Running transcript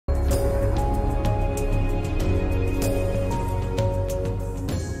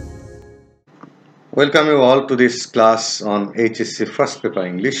Welcome you all to this class on HSC First Paper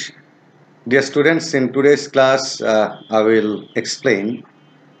English. Dear students, in today's class, I will explain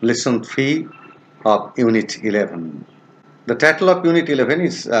Lesson 3 of Unit 11. The title of Unit 11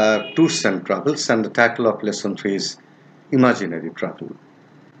 is Tours and Travels, and the title of Lesson 3 is Imaginary Travel.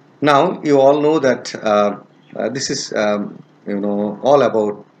 Now, you all know that this is all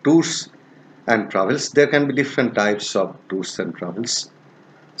about tours and travels. There can be different types of tours and travels.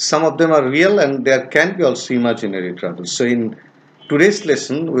 Some of them are real, and there can be also imaginary travel. So in today's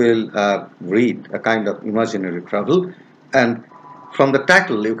lesson, we'll read a kind of imaginary travel, and from the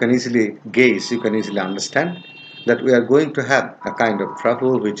title you can easily gaze, you can easily understand that we are going to have a kind of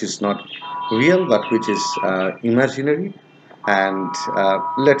travel which is not real but which is imaginary. And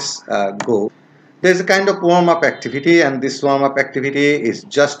let's go. There's a kind of warm-up activity, and this warm-up activity is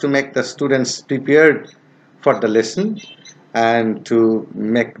just to make the students prepared for the lesson and to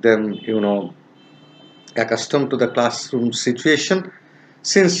make them accustomed to the classroom situation,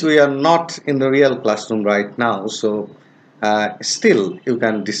 since we are not in the real classroom right now. So still you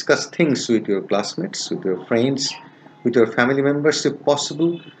can discuss things with your classmates, with your friends, with your family members if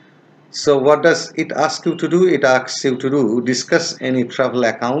possible. So what does it ask you to do? It asks you to discuss any travel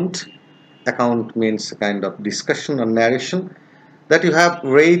account. Account means a kind of discussion or narration that you have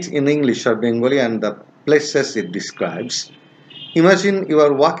read in English or Bengali and the places it describes. Imagine you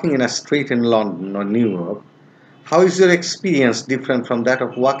are walking in a street in London or New York. How is your experience different from that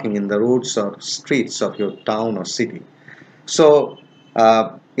of walking in the roads or streets of your town or city? So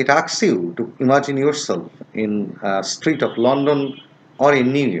it asks you to imagine yourself in a street of London or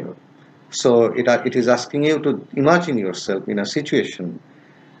in New York. So it is asking you to imagine yourself in a situation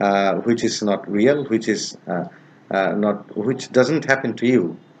which is not real, which doesn't happen to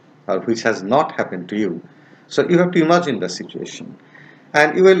you, or which has not happened to you. So you have to imagine the situation,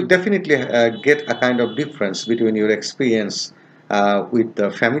 and you will definitely get a kind of difference between your experience with the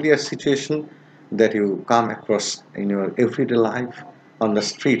familiar situation that you come across in your everyday life on the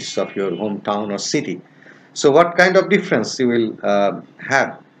streets of your hometown or city. So what kind of difference you will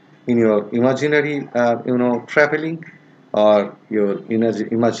have in your imaginary traveling, or your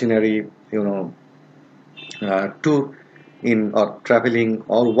imaginary tour in or traveling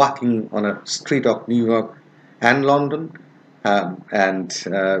or walking on a street of New York and London, and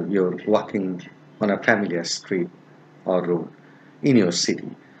you're walking on a familiar street or road in your city.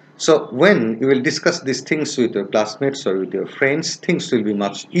 So when you will discuss these things with your classmates or with your friends, things will be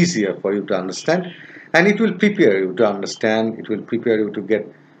much easier for you to understand, and it will prepare you to understand, it will prepare you to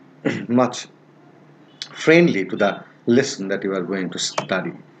get much friendly to the lesson that you are going to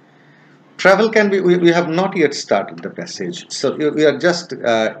study. Travel can be, we have not yet started the passage, so we are just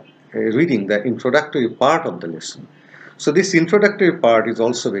reading the introductory part of the lesson. So this introductory part is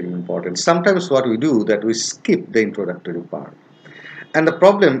also very important. Sometimes what we do that we skip the introductory part, and the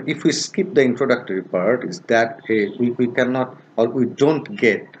problem if we skip the introductory part is that we cannot, or we don't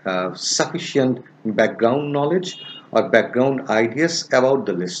get sufficient background knowledge or background ideas about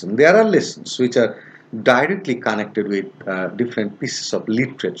the lesson. There are lessons which are directly connected with different pieces of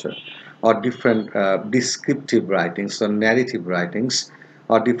literature, or different descriptive writings or narrative writings,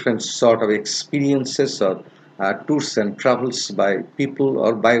 or different sort of experiences or tours and travels by people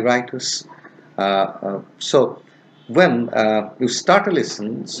or by writers. So when you start a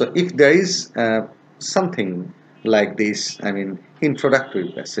lesson, so if there is something like this, I mean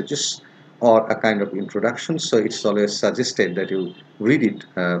introductory passages or a kind of introduction, so it's always suggested that you read it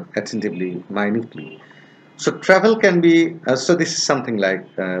attentively, minutely. So travel can be, so this is something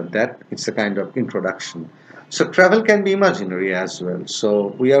like that, it's a kind of introduction. So travel can be imaginary as well. So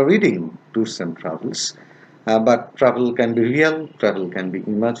we are reading tours and travels, but travel can be real, travel can be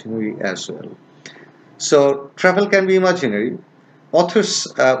imaginary as well. So travel can be imaginary. Authors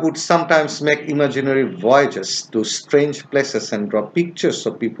would sometimes make imaginary voyages to strange places and draw pictures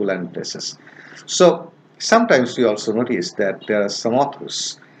of people and places. So sometimes we also notice that there are some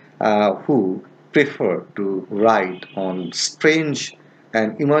authors who prefer to write on strange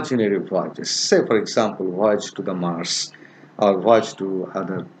and imaginary voyages. Say, for example, voyage to the Mars or voyage to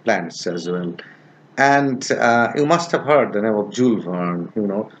other planets as well. And you must have heard the name of Jules Verne.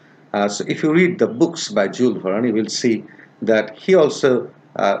 So if you read the books by Jules Verne, you will see that he also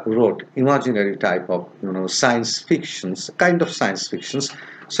wrote imaginary type of science fictions, kind of science fictions.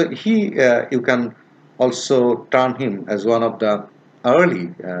 So he, you can also term him as one of the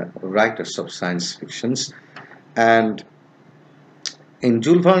early writers of science fictions. And in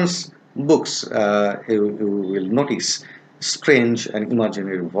Jules Verne's books, you will notice strange and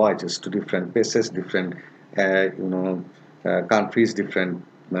imaginary voyages to different places, different countries, different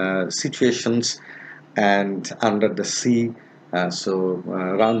situations, and under the sea.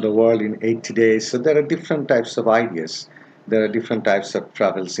 Around the world in 80 days. So there are different types of ideas. There are different types of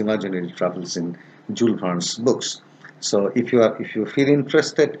travels, imaginary travels in Jules Verne's books. So if you feel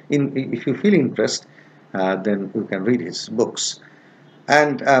interested in if you feel interest, then you can read his books.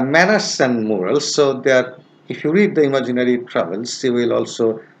 And manners and morals. So there, if you read the imaginary travels, you will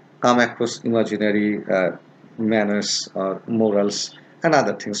also come across imaginary manners or morals and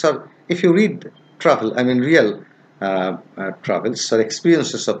other things. So if you read travel, I mean real travels or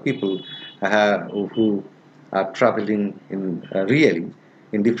experiences of people who are traveling in really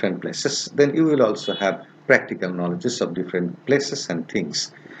in different places, then you will also have practical knowledges of different places and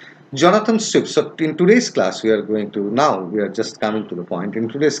things. Jonathan Swift. So in today's class, we are just coming to the point. In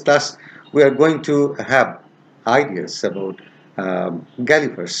today's class, we are going to have ideas about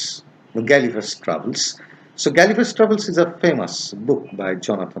Gulliver's Travels. So Gulliver's Travels is a famous book by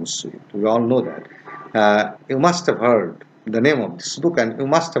Jonathan Swift. We all know that. You must have heard the name of this book, and you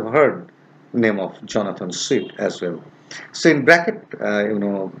must have heard the name of Jonathan Swift as well. So in bracket,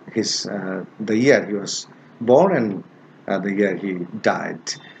 his the year he was born and the year he died.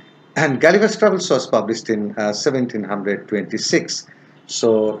 And Gulliver's Travels was published in 1726,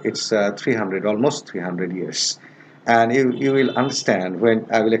 so it's 300, almost 300 years. And you will understand when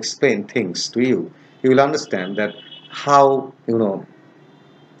I will explain things to you, you will understand that how,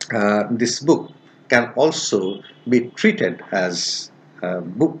 this book can also be treated as a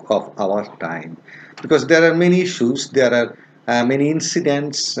book of our time. Because there are many issues, there are many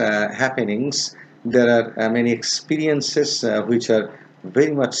incidents, happenings, there are many experiences which are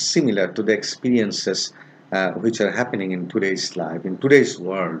very much similar to the experiences which are happening in today's life, in today's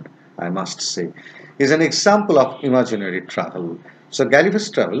world, I must say, is an example of imaginary travel. So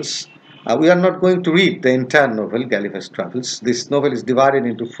Gulliver's Travels, we are not going to read the entire novel, Gulliver's Travels. This novel is divided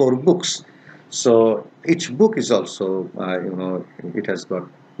into 4 books. So each book is also, it has got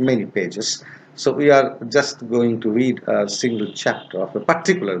many pages. So we are just going to read a single chapter of a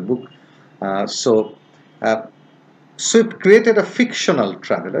particular book. Swift created a fictional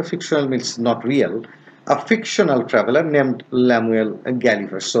traveler, fictional means not real, a fictional traveler named Lemuel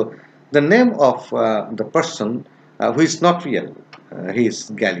Gulliver. So the name of the person who is not real, he is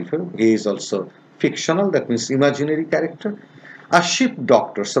Gulliver. He is also fictional, that means imaginary character. A ship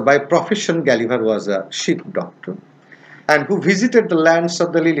doctor, so by profession Gulliver was a ship doctor, and who visited the lands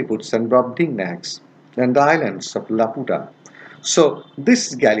of the Lilliputs and Brobdingnags and the islands of Laputa. So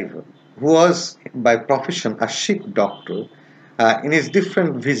this Gulliver, who was by profession a ship doctor, in his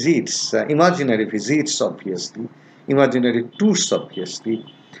different visits, imaginary visits obviously, imaginary tours obviously,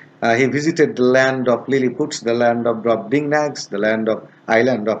 he visited the land of Lilliputs, the land of Brobdingnags, the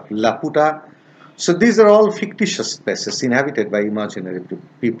island of Laputa. So these are all fictitious places inhabited by imaginary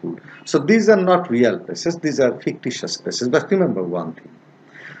people. So these are not real places, these are fictitious places. But remember one thing,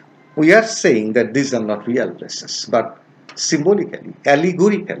 we are saying that these are not real places, but symbolically,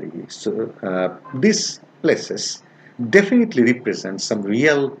 allegorically, so these places definitely represent some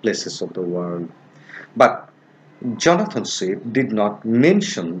real places of the world. But Jonathan Swift did not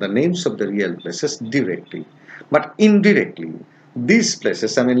mention the names of the real places directly, but indirectly. These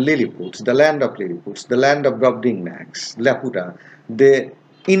places, I mean Lilliputs, the land of Lilliputs, the land of Brobdingnags, Laputa, they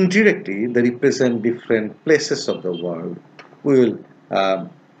they represent different places of the world. We will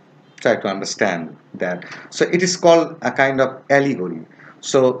try to understand that. So it is called a kind of allegory.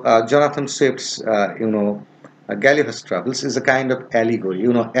 So Jonathan Swift's, Gulliver's Travels is a kind of allegory.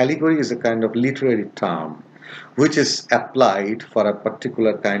 Allegory is a kind of literary term which is applied for a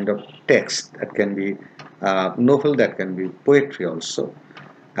particular kind of text that can be novel, that can be poetry also,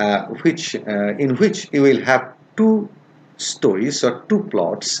 in which you will have 2 stories or 2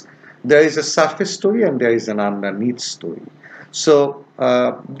 plots. There is a surface story and there is an underneath story. So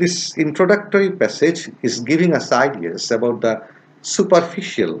this introductory passage is giving us ideas about the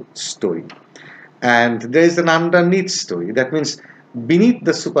superficial story, and there is an underneath story. That means beneath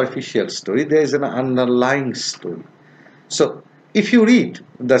the superficial story there is an underlying story. So if you read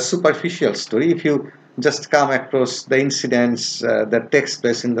the superficial story, if you just come across the incidents that takes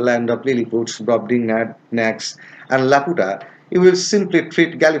place in the land of Lilliputs, Brobdingnags and Laputa, you will simply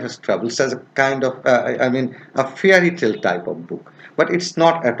treat Gulliver's Travels as a kind of, a fairy tale type of book. But it's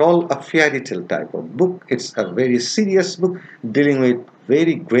not at all a fairy tale type of book. It's a very serious book dealing with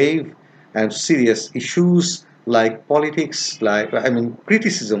very grave and serious issues like politics,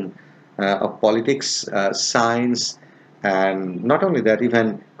 criticism of politics, science, and not only that,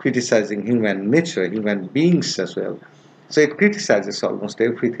 even criticizing human nature, human beings as well. So it criticizes almost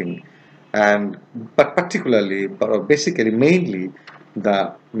everything, and but particularly, or basically, mainly,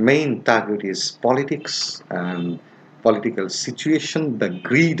 The main target is politics and political situation, the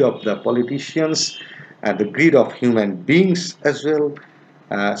greed of the politicians and the greed of human beings as well.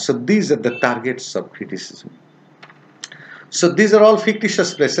 So these are the targets of criticism. So these are all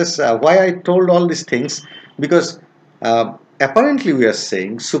fictitious places. Why I told all these things? Because apparently we are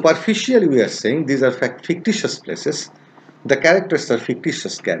saying, superficially we are saying, these are fictitious places. The characters are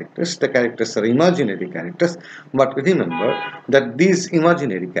fictitious characters. The characters are imaginary characters. But remember that these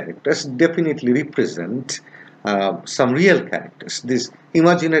imaginary characters definitely represent some real characters. These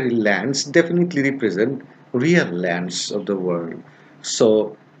imaginary lands definitely represent real lands of the world.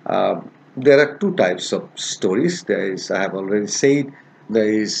 So there are two types of stories. There is, I have already said,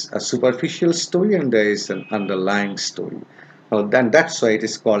 there is a superficial story and there is an underlying story. Then that's why it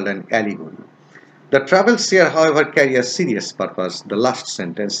is called an allegory. The travels here, however, carry a serious purpose. The last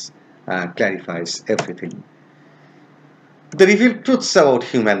sentence clarifies everything. They reveal truths about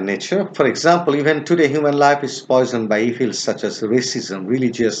human nature. For example, even today, human life is poisoned by evils such as racism,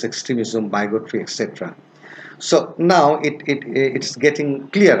 religious extremism, bigotry, etc. So now it's getting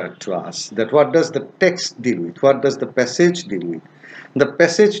clearer to us that what does the text deal with? What does the passage deal with? The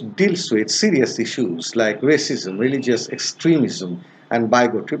passage deals with serious issues like racism, religious extremism, and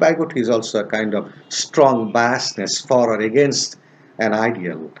bigotry. Bigotry is also a kind of strong biasness for or against an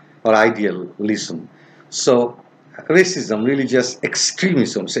ideal or idealism. So racism, religious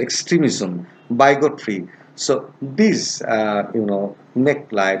extremism, bigotry. So these,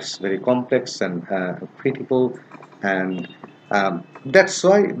 make lives very complex and critical, and that's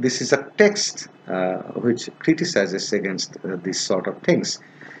why this is a text which criticizes against these sort of things.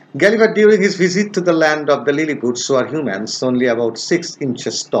 Gulliver, during his visit to the land of the Lilliputians, who are humans only about 6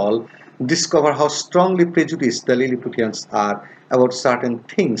 inches tall, discover how strongly prejudiced the Lilliputians are about certain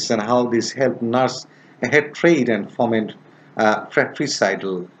things and how this helped nurse hatred and foment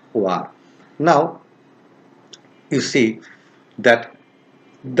fratricidal war. Now, you see that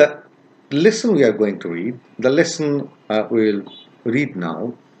the lesson we are going to read, the lesson we will read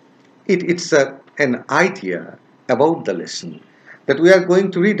now, an idea about the lesson, that we are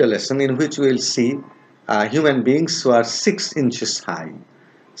going to read a lesson in which we will see human beings who are 6 inches high.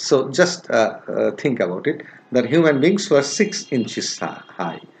 So just think about it, that human beings who are 6 inches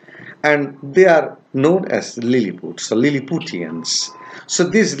high, and they are known as Lilliput, so Lilliputians. So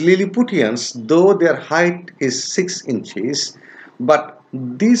these Lilliputians, though their height is 6 inches, but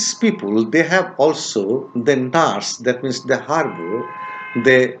these people, they have also the nurse, that means the harbor,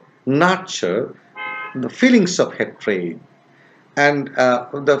 they nurture the feelings of hatred and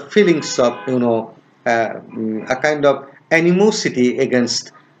the feelings of, a kind of animosity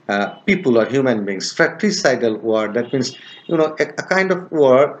against people or human beings. Fratricidal war, that means, a kind of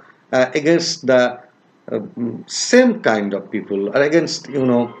war against the same kind of people, or against,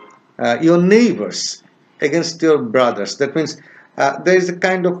 your neighbors, against your brothers. That means there is a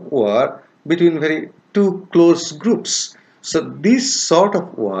kind of war between very two close groups. So this sort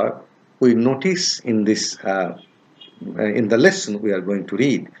of war we notice in this in the lesson we are going to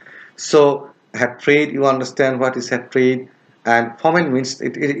read. So hatred, you understand what is hatred, and foment means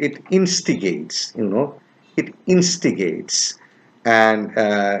it instigates, it instigates, and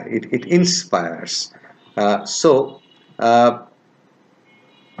it inspires. So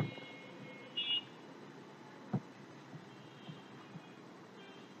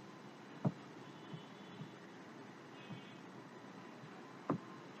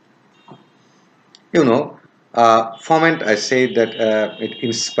foment, I say that it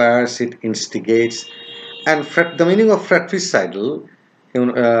inspires, it instigates, and the meaning of fratricidal,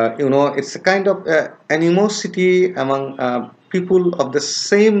 it's a kind of animosity among people of the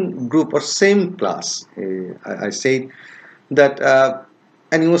same group or same class. I say that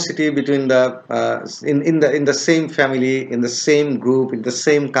animosity between the in the same family, in the same group, in the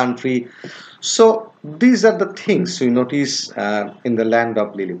same country. So these are the things we notice in the land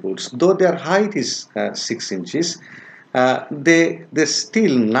of Lilliputs. Though their height is 6 inches, they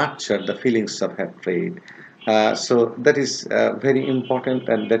still nurture the feelings of hatred. So that is very important,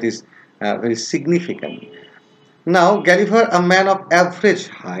 and that is very significant. Now Gulliver, a man of average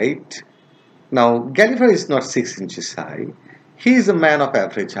height. Now Gulliver is not 6 inches high. He is a man of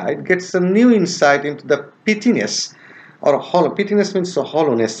average height, gets a new insight into the pittiness or hollow. Pittiness means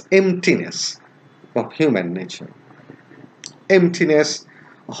hollowness, emptiness of human nature. Emptiness,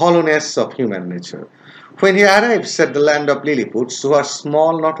 hollowness of human nature. When he arrives at the land of Lilliputs, who are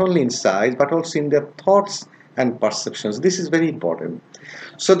small not only in size but also in their thoughts and perceptions. This is very important.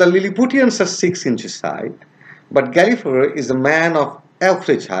 So the Lilliputians are 6 inches high, but Gulliver is a man of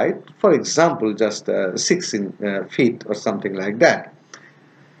average height, for example, just 6 feet or something like that.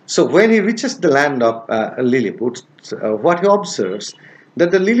 So when he reaches the land of Lilliput, what he observes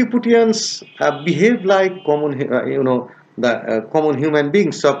that the Lilliputians behave like the common human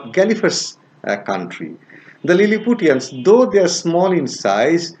beings of Gulliver's country. The Lilliputians, though they are small in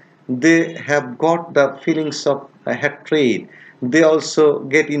size, they have got the feelings of hatred. They also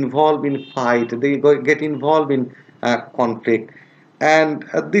get involved in fight. They get involved in conflict, and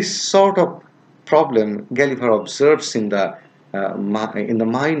this sort of problem Gulliver observes in the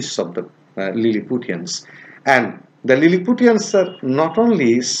minds of the Lilliputians. And the Lilliputians are not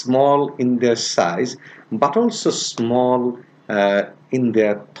only small in their size, but also small in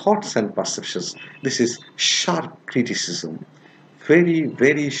their thoughts and perceptions. This is sharp criticism, very,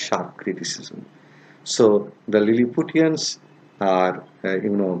 very sharp criticism. So the Lilliputians are,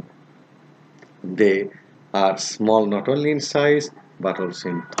 they are small not only in size but also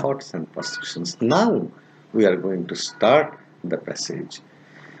in thoughts and perceptions. Now we are going to start the passage.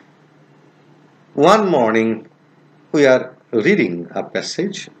 One morning we are reading a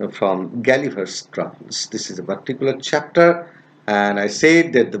passage from Gulliver's Travels. This is a particular chapter, and I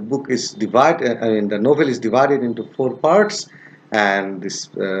said that the book is divided, the novel is divided into 4 parts, and this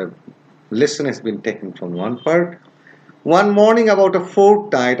lesson has been taken from one part. One morning, about a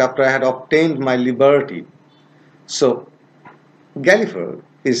fortnight after I had obtained my liberty. So Gulliver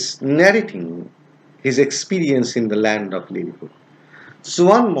is narrating his experience in the land of Lilliput. So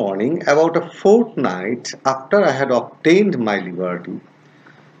one morning, about a fortnight after I had obtained my liberty,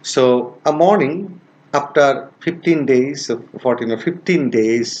 so a morning after 15 days, 14 or 15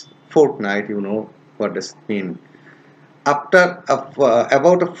 days, fortnight, what does it mean? After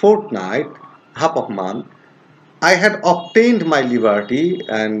about a fortnight, half a month, I had obtained my liberty,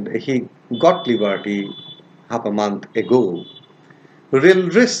 and he got liberty half a month ago. Ril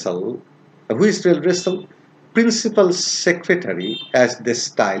who is Ril Principal Secretary, as they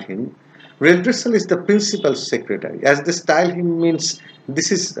style him. Ril is the Principal Secretary. As they style him means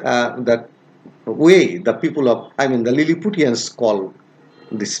this is the way the people of, the Lilliputians call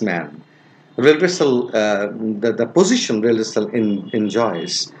this man. Ril the position Ril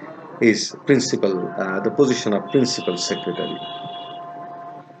enjoys is the position of Principal Secretary.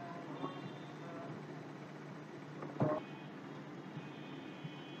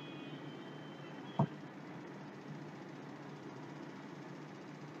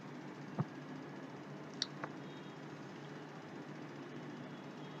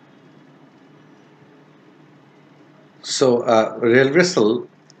 So, Real Russell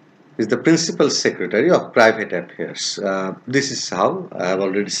is the Principal Secretary of Private Affairs. This is how, I have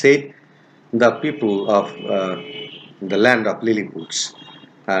already said, the people of the land of Lilliputs,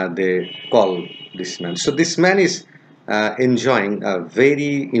 they call this man. So, this man is enjoying a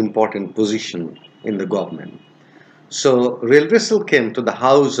very important position in the government. So, Real Russell came to the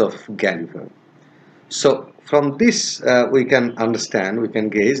house of Gulliver. So, from this, we can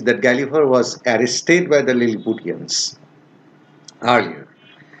gauge that Gulliver was arrested by the Lilliputians earlier,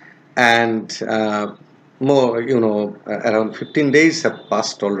 and around 15 days have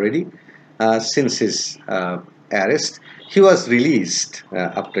passed already since his arrest. He was released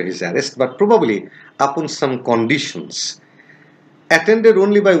after his arrest, but probably upon some conditions, attended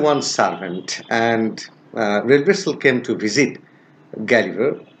only by one servant, and Red Bristle came to visit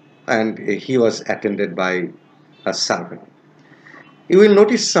Gulliver, and he was attended by a servant. You will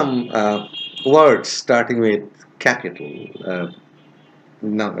notice some words starting with capital.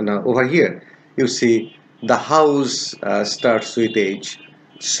 Now over here you see the house starts with H,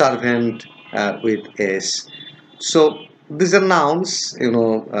 servant with S. So these are nouns.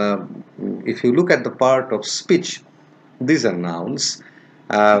 If you look at the part of speech, these are nouns.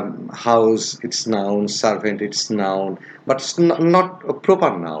 House, it's noun. Servant, it's noun, but it's not a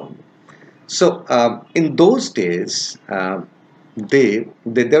proper noun. So in those days,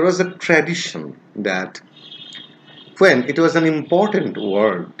 there was a tradition that when it was an important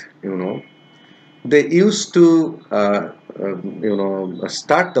word, they used to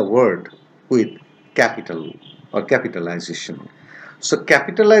start the word with capital or capitalization. So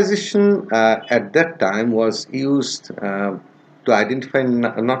capitalization at that time was used to identify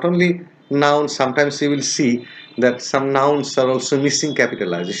not only nouns. Sometimes you will see that some nouns are also missing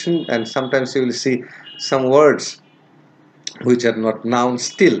capitalization, and sometimes you will see some words which are not nouns,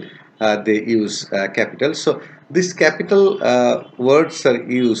 still they use capital. So these capital words are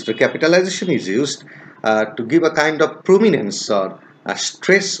used, the capitalization is used to give a kind of prominence or a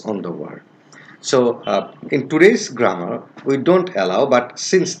stress on the word. So in today's grammar we don't allow, but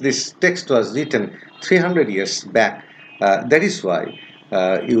since this text was written 300 years back, that is why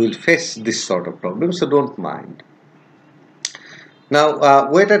you will face this sort of problem, so don't mind. Now,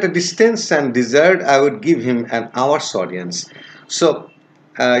 wait at a distance and desired I would give him an hour's audience. So,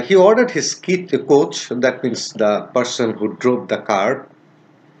 he ordered his the coach, that means the person who drove the car,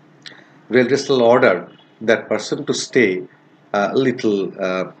 Will ordered that person to stay a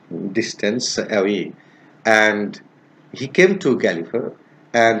little distance away. And he came to Gulliver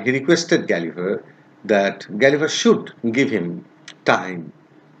and he requested Gulliver that Gulliver should give him time,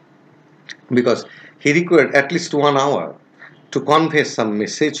 because he required at least 1 hour to convey some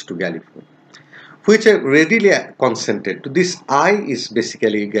message to Gulliver, which I readily consented to. This I is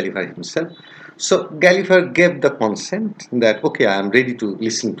basically Gulliver himself. So Gulliver gave the consent that okay, I am ready to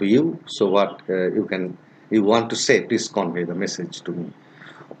listen to you. So what you want to say, please convey the message to me.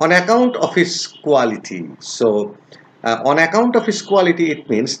 On account of his quality. So on account of his quality, it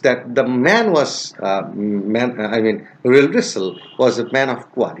means that the man was Real Russell was a man of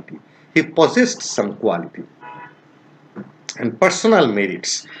quality. He possessed some quality and personal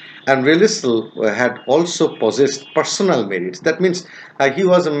merits, and Relisel had also possessed personal merits. That means he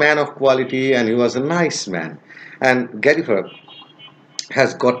was a man of quality and he was a nice man, and Gulliver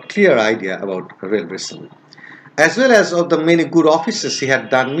has got clear idea about Relisel, as well as of the many good offices he had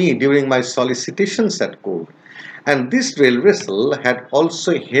done me during my solicitations at court. And this Relisel had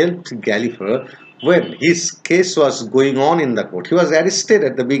also helped Gulliver when his case was going on in the court. He was arrested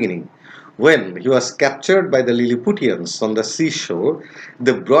at the beginning. When he was captured by the Lilliputians on the seashore,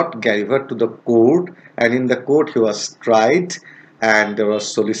 they brought Gulliver to the court, and in the court he was tried, and there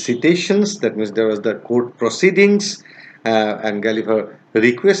was solicitations, that means there was the court proceedings, and Gulliver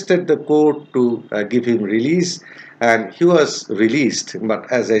requested the court to give him release, and he was released.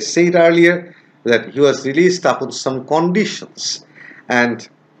 But as I said earlier, that he was released upon some conditions, and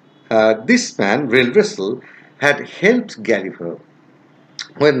this man, Real Russell, had helped Gulliver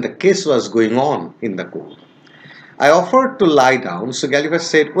when the case was going on in the court. I offered to lie down, so Gulliver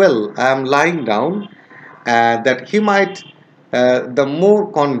said, well, I am lying down, that he might the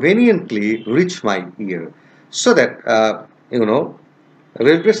more conveniently reach my ear, so that,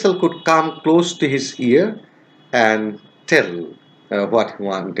 Red Russell could come close to his ear and tell what he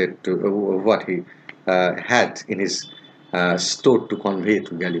wanted to, what he had in his store to convey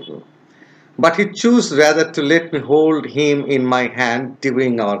to Gulliver. But he chose rather to let me hold him in my hand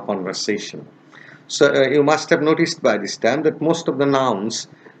during our conversation. So you must have noticed by this time that most of the nouns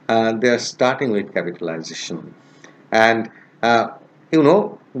they are starting with capitalization, and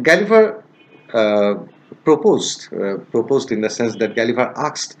Gulliver proposed in the sense that Gulliver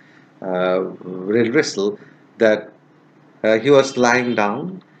asked Real Russell that he was lying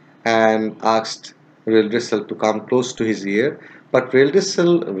down and asked Real Russell to come close to his ear, but Real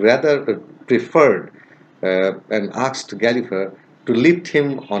Russell rather preferred and asked Gulliver to lift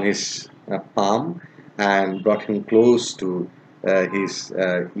him on his palm and brought him close to his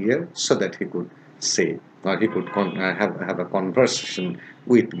ear so that he could say, or he could have a conversation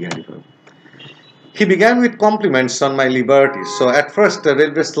with Gulliver. He began with compliments on my liberty. So at first,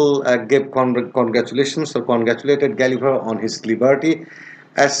 Real Russell gave congratulations or congratulated Gulliver on his liberty.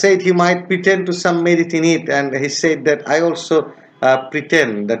 Said he might pretend to some merit in it, and he said that I also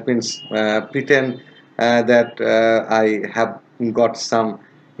pretend. That means pretend that I have got some,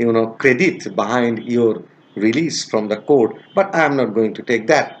 credit behind your release from the court, but I am not going to take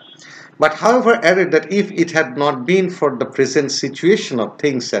that. But however added that if it had not been for the present situation of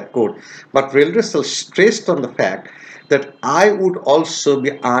things at court, but Real Russell stressed on the fact that I would also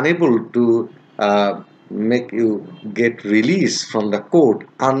be unable to make you get release from the court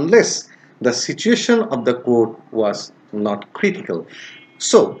unless the situation of the court was not critical.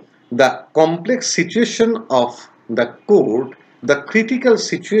 So the complex situation of the court, the critical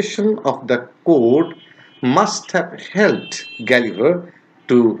situation of the court must have helped Gulliver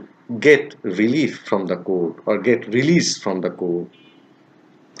to get relief from the court or get release from the court.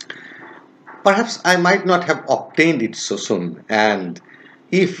 Perhaps I might not have obtained it so soon, and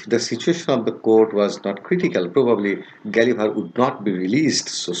if the situation of the court was not critical, probably Gulliver would not be released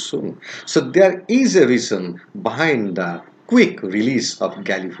so soon. So there is a reason behind the quick release of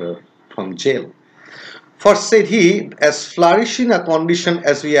Gulliver from jail. For, said he, as flourishing a condition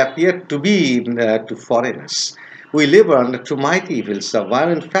as we appear to be to foreigners, we labor under two mighty evils, a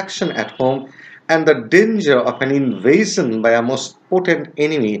violent faction at home and the danger of an invasion by a most potent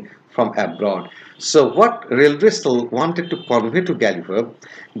enemy from abroad. So what Real Russell wanted to convey to Gulliver,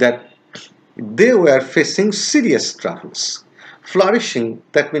 that they were facing serious troubles. Flourishing,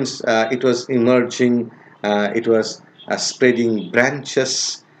 that means it was emerging, it was spreading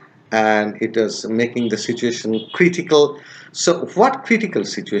branches, and it was making the situation critical. So what critical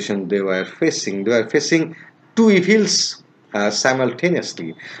situation they were facing? They were facing two evils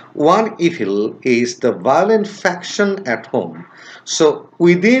simultaneously. One evil is the violent faction at home. So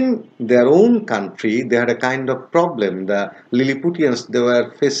within their own country, they had a kind of problem. The Lilliputians, they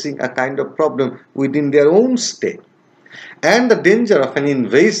were facing a kind of problem within their own state, and the danger of an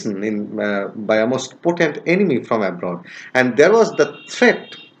invasion by a most potent enemy from abroad. And there was the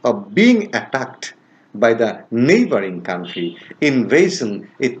threat of being attacked by the neighboring country. Invasion,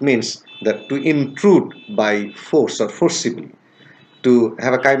 it means that to intrude by force or forcibly, to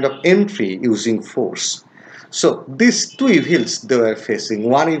have a kind of entry using force. So these two evils they were facing.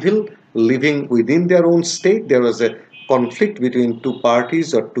 One evil living within their own state. There was a conflict between two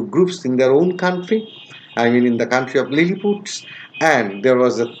parties or two groups in their own country. I mean, in the country of Lilliputs, and there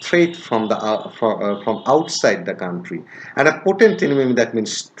was a threat from from outside the country, and a potent enemy, that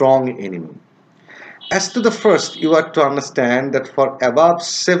means strong enemy. As to the first, you are to understand that for above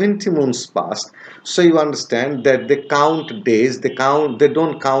 70 moons past, so you understand that they count days, they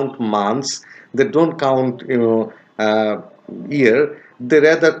don't count months, they don't count, year, they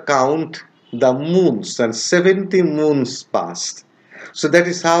rather count the moons, and 70 moons past. So that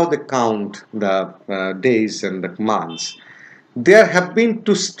is how they count the days and the months. There have been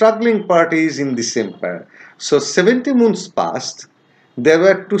two struggling parties in this empire. So 70 moons past, there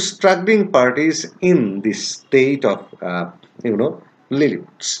were two struggling parties in this state of,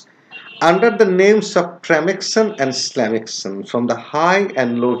 Lilliput, under the names of Tramexan and Slamexan, from the high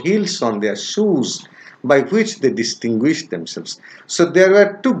and low heels on their shoes by which they distinguished themselves. So there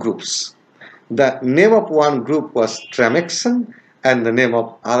were two groups. The name of one group was Tramexan and the name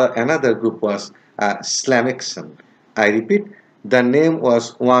of another group was Slamexan. I repeat, the name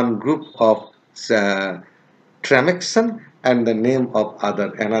was one group of Tramexan and the name of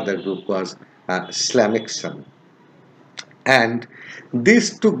another group was Slamexan. And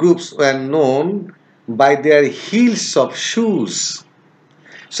these two groups were known by their heels of shoes.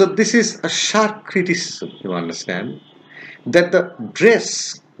 So this is a sharp criticism, you understand, that the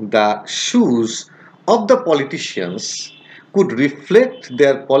dress, the shoes of the politicians could reflect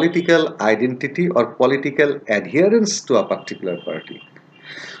their political identity or political adherence to a particular party.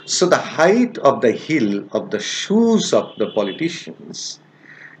 So the height of the heel of the shoes of the politicians,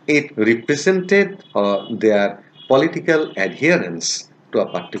 it represented their political adherence to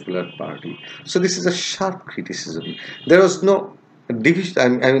a particular party. So this is a sharp criticism. There was no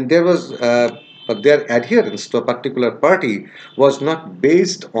division. I mean, there was their adherence to a particular party was not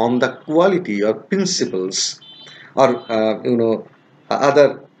based on the quality or principles or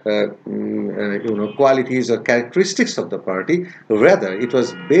other qualities or characteristics of the party. Rather, it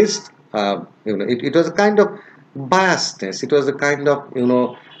was based, it was a kind of biasness. It was a kind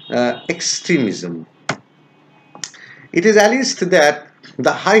of extremism. It is alleged that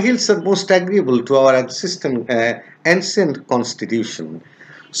the high heels are most agreeable to our ancient constitution.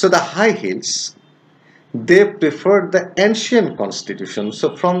 So the high heels, they preferred the ancient constitution.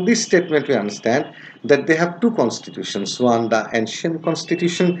 So from this statement we understand that they have two constitutions, one the ancient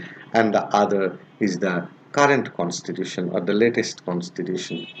constitution and the other is the current constitution or the latest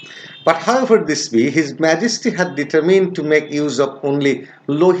constitution. But however this be, His Majesty had determined to make use of only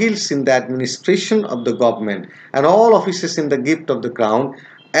low heels in the administration of the government and all offices in the gift of the crown,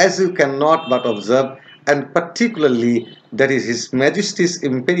 as you cannot but observe, and particularly that is His Majesty's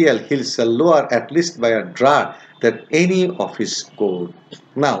imperial heels are lower at least by a draught than any of his court.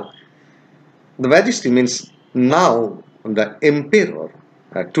 Now, the Majesty means now the emperor,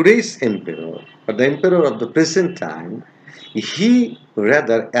 today's emperor, or the emperor of the present time, he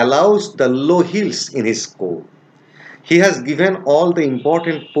rather allows the low heels in his court. He has given all the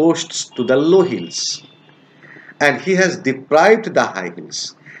important posts to the low heels, and he has deprived the high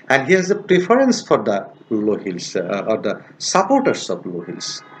heels, and he has a preference for the low heels or the supporters of low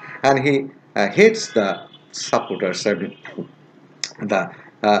heels, and he hates the supporters, the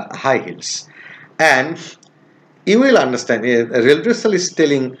high heels. And you will understand, Reldresal is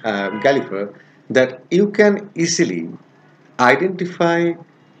telling Gallifrey that you can easily identify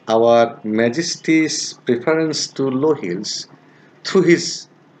our Majesty's preference to low heels through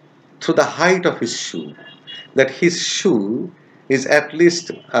the height of his shoe. That his shoe is at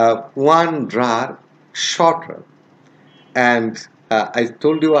least one drawer shorter. And I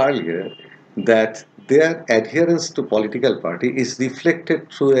told you earlier that their adherence to political party is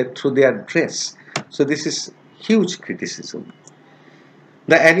reflected through their dress. So this is huge criticism.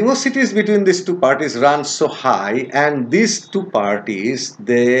 The animosities between these two parties run so high, and these two parties,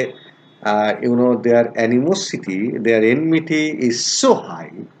 their animosity, their enmity is so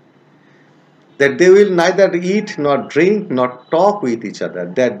high that they will neither eat nor drink nor talk with each other,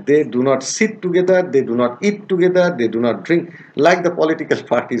 that they do not sit together, they do not eat together, they do not drink, like the political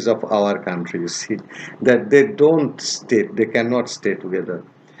parties of our country, you see, that they don't stay, they cannot stay together.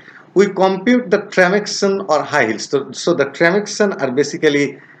 We compute the tramaxon or high heels. So the tramaxon are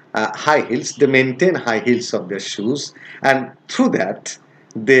basically high heels. They maintain high heels of their shoes, and through that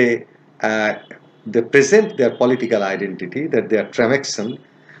they uh, they present their political identity, that they are tramaxon,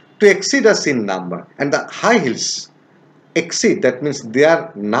 to exceed us in number. And the high heels exceed. That means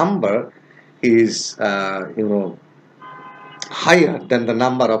their number is higher than the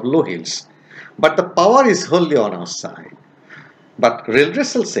number of low heels. But the power is wholly on our side. But Real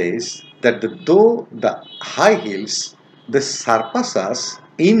Russell says that though the high heels they surpass us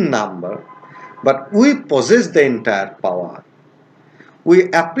in number, but we possess the entire power.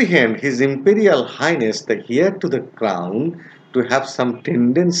 We apprehend His Imperial Highness the heir to the crown to have some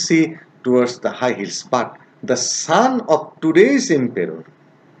tendency towards the high heels. But the son of today's emperor,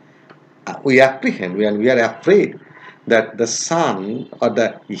 we apprehend and we are afraid that the son or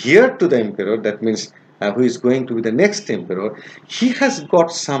the heir to the emperor, that means who is going to be the next emperor, he has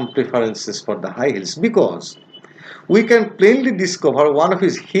got some preferences for the high heels, because we can plainly discover one of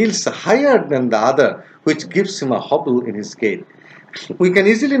his heels higher than the other, which gives him a hobble in his gait. We can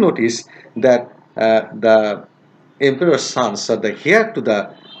easily notice that the emperor's sons or the heir to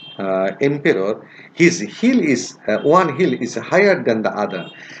the emperor, his heel is one heel is higher than the other,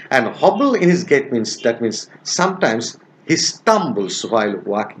 and hobble in his gait means sometimes he stumbles while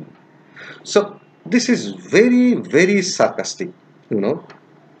walking. So this is very, very sarcastic, you know.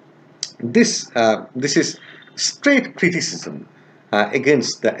 This is straight criticism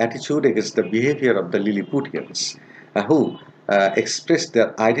against the attitude, against the behavior of the Lilliputians, who express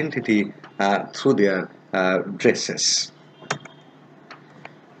their identity through their dresses.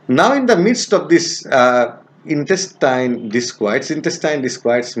 Now, in the midst of this intestine disquiets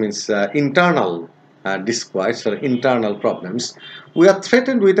means internal disquiets or internal problems, we are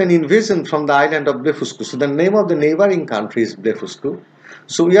threatened with an invasion from the island of Blefuscu. So the name of the neighboring country is Blefuscu.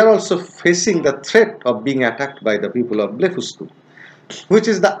 So we are also facing the threat of being attacked by the people of Blefuscu, which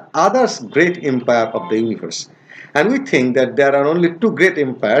is the other great empire of the universe. And we think that there are only two great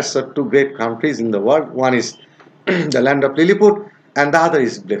empires or two great countries in the world. One is the land of Lilliput, and the other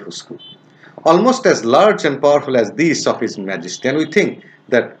is Blefuscu, almost as large and powerful as these of His Majesty. And we think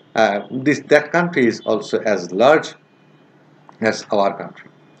that that country is also as large as our country.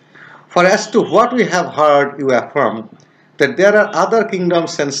 For as to what we have heard, you affirm that there are other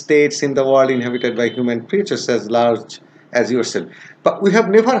kingdoms and states in the world inhabited by human creatures as large as yourself. But we have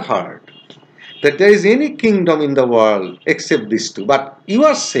never heard that there is any kingdom in the world except these two. But you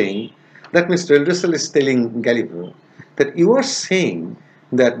are saying, that Mr. Russell is telling Gallipoli, that you are saying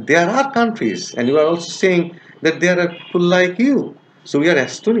that there are countries, and you are also saying that there are people like you. So we are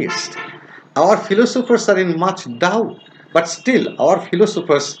astonished. Our philosophers are in much doubt, but still our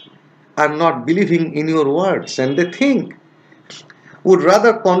philosophers are not believing in your words, and they think, would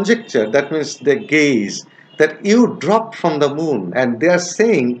rather conjecture, that means they gaze, that you dropped from the moon, and they are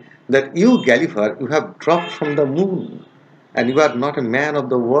saying that you, Gulliver, you have dropped from the moon, and you are not a man of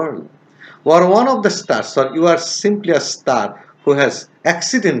the world, or one of the stars, or you are simply a star who has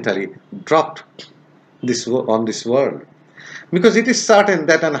accidentally dropped on this world. Because it is certain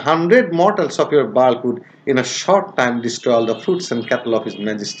that 100 mortals of your bulk would in a short time destroy all the fruits and cattle of His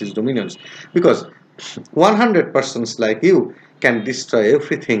Majesty's dominions. Because 100 persons like you can destroy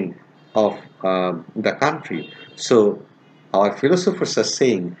everything of the country. So our philosophers are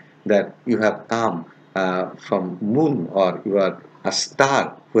saying that you have come from moon, or you are a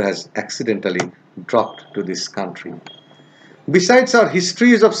star who has accidentally dropped to this country. Besides, our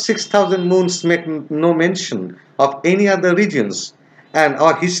histories of 6,000 moons make no mention of any other regions, and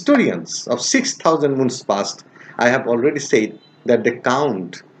our historians of 6,000 moons past, I have already said that they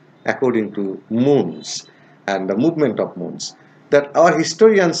count according to moons and the movement of moons. That our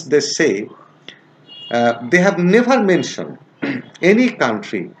historians, they say, they have never mentioned any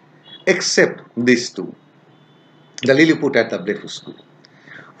country except these two, the Lilliput and the Blefuscu,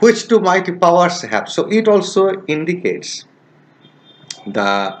 which two mighty powers have. So it also indicates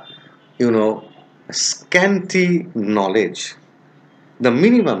the scanty knowledge, the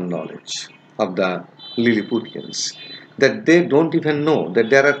minimum knowledge of the Lilliputians, that they don't even know that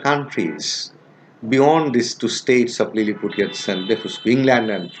there are countries beyond these two states of Lilliputians and Blefuscu,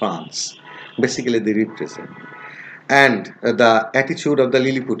 England and France. Basically they represent. And the attitude of the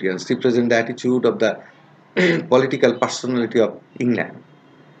Lilliputians represent the attitude of the political personality of England.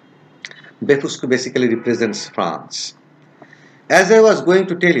 Blefuscu basically represents France. As I was going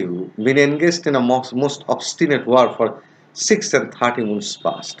to tell you, been engaged in a most obstinate war for 6 and 30 moons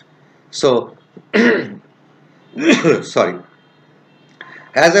past. So, sorry.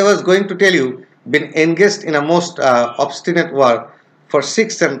 As I was going to tell you, been engaged in a most obstinate war for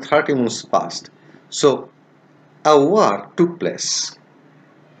 6 and 30 moons past. So, a war took place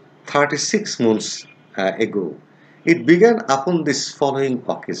 36 moons ago. It began upon this following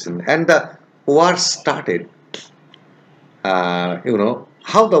occasion, and the war started.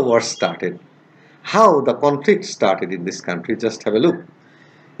 How the war started, how the conflict started in this country. Just have a look.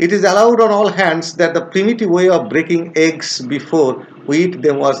 It is allowed on all hands that the primitive way of breaking eggs before we eat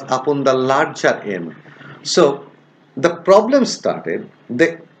them was upon the larger end. So the problem started,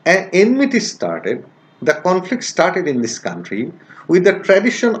 the enmity started, the conflict started in this country with the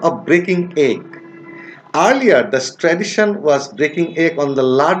tradition of breaking egg. Earlier, the tradition was breaking egg on the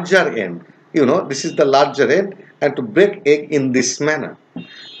larger end. This is the larger end, and to break egg in this manner.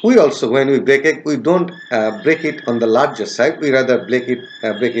 We also, when we break egg, we don't break it on the larger side. We rather break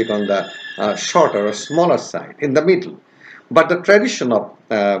it on the shorter or smaller side, in the middle. But the tradition of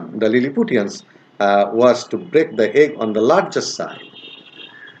the Lilliputians was to break the egg on the larger side.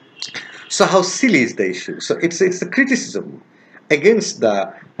 So how silly is the issue? So it's a criticism against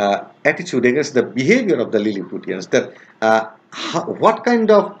the attitude, against the behavior of the Lilliputians, that what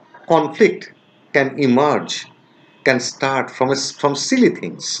kind of conflict can emerge, can start from silly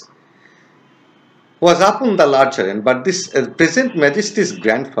things. Was upon the larger end, but this present Majesty's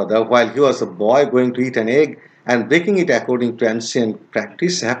grandfather, while he was a boy going to eat an egg and breaking it according to ancient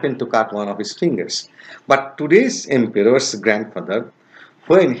practice, happened to cut one of his fingers. But today's emperor's grandfather,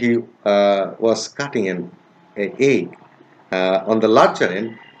 when he was cutting an egg on the larger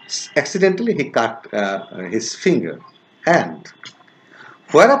end, accidentally he cut his finger. And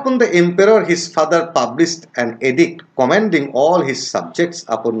whereupon the emperor his father published an edict commanding all his subjects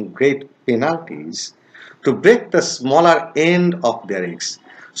upon great penalties to break the smaller end of their eggs.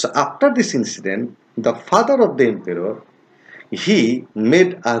 So after this incident, the father of the emperor, he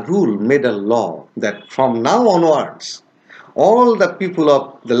made a rule, made a law that from now onwards, all the people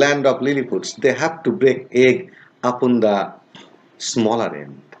of the land of Lilliputs, they have to break egg upon the smaller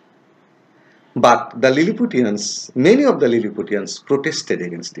end. But the Lilliputians, many of the Lilliputians protested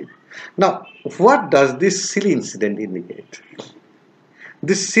against it. Now, what does this silly incident indicate?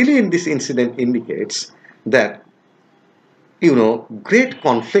 This incident indicates that, great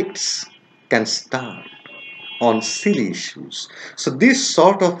conflicts can start on silly issues. So this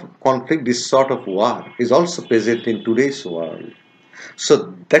sort of conflict, this sort of war is also present in today's world.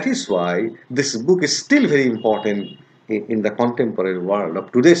 So that is why this book is still very important in the contemporary world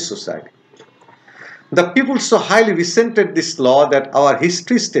of today's society. The people so highly resented this law that our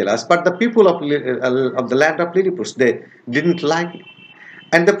histories tell us, but the people of the land of Lilliput, they didn't like it.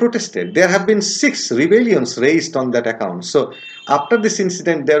 And they protested. There have been 6 rebellions raised on that account. So after this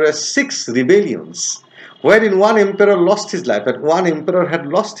incident, there were 6 rebellions, wherein one emperor lost his life, and one emperor had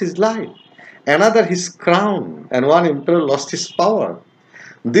lost his life, another his crown, and one emperor lost his power.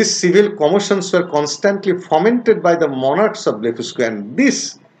 These civil commotions were constantly fomented by the monarchs of Blefuscu, and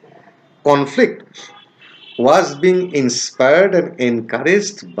this conflict was being inspired and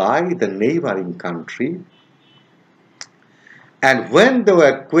encouraged by the neighboring country. And when they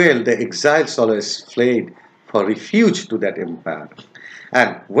were quelled, the exiles always fled for refuge to that empire.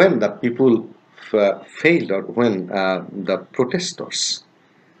 And when the people failed, or when the protesters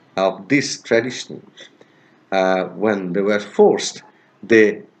of this tradition, when they were forced,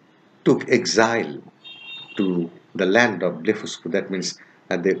 they took exile to the land of Blefuscu. That means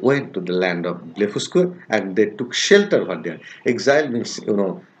they went to the land of Blefuscu and they took shelter over there. Exile means,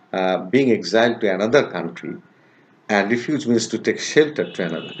 being exiled to another country, and refuge means to take shelter to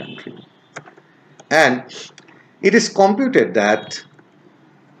another country. And it is computed that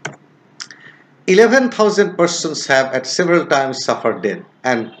 11,000 persons have at several times suffered death,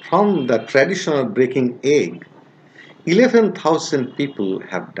 and from the traditional breaking egg, 11,000 people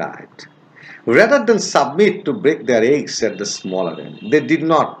have died. Rather than submit to break their eggs at the smaller end, they did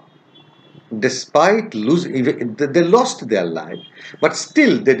not. Despite losing, they lost their life, but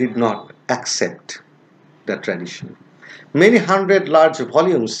still they did not accept the tradition. Many hundred large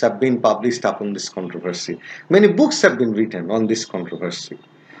volumes have been published upon this controversy. Many books have been written on this controversy.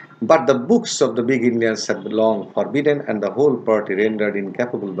 But the books of the big Indians have been long forbidden, and the whole party rendered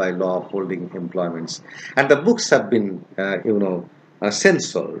incapable by law of holding employments. And the books have been,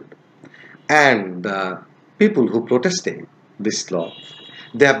 censored. And people who protested this law,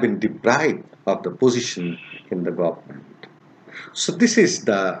 they have been deprived of the position in the government. So this is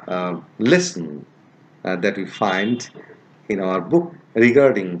the lesson that we find in our book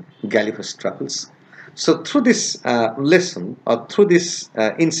regarding Gulliver's Travels. So through this lesson or through this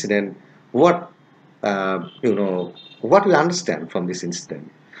incident, what what we understand from this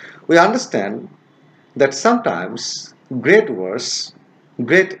incident, we understand that sometimes great wars,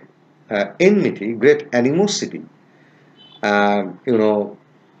 great enmity, great animosity, you know,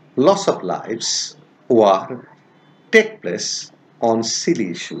 loss of lives, war take place on silly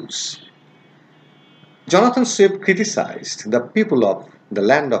issues. Jonathan Swift criticized the people of the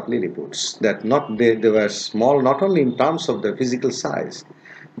land of Lilliputians that they were small not only in terms of their physical size,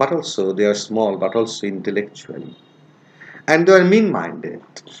 but also they are small but also intellectually. And they are mean-minded.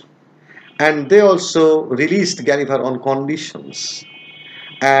 And they also released Gulliver on conditions.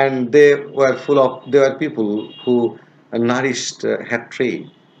 And they were people who nourished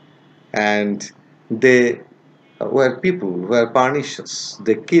hatred. And they were people who were pernicious.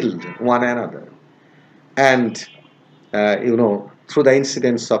 They killed one another. And through the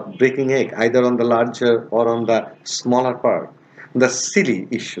incidents of breaking egg, either on the larger or on the smaller part, the silly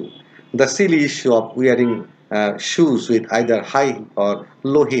issue of wearing shoes with either high or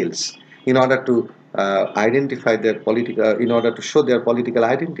low heels in order to identify their political, in order to show their political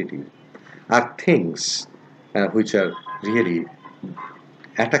identity, are things which are really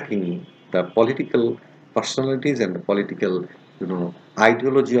attacking the political personalities and the political,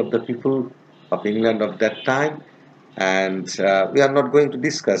 ideology of the people of England of that time. And we are not going to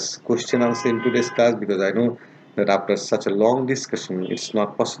discuss question answer in today's class because I know that after such a long discussion, it's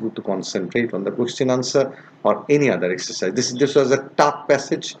not possible to concentrate on the question answer or any other exercise. This was a tough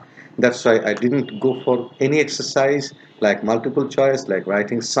passage. That's why I didn't go for any exercise like multiple choice, like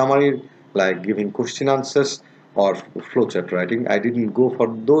writing summary, like giving question answers or flowchart writing. I didn't go for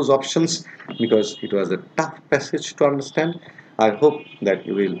those options because it was a tough passage to understand. I hope that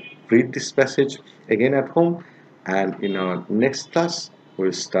you will read this passage again at home, and in our next class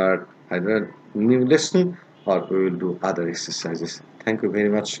we'll start either new lesson or we will do other exercises. Thank you very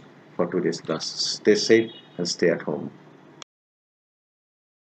much for today's class. Stay safe and stay at home.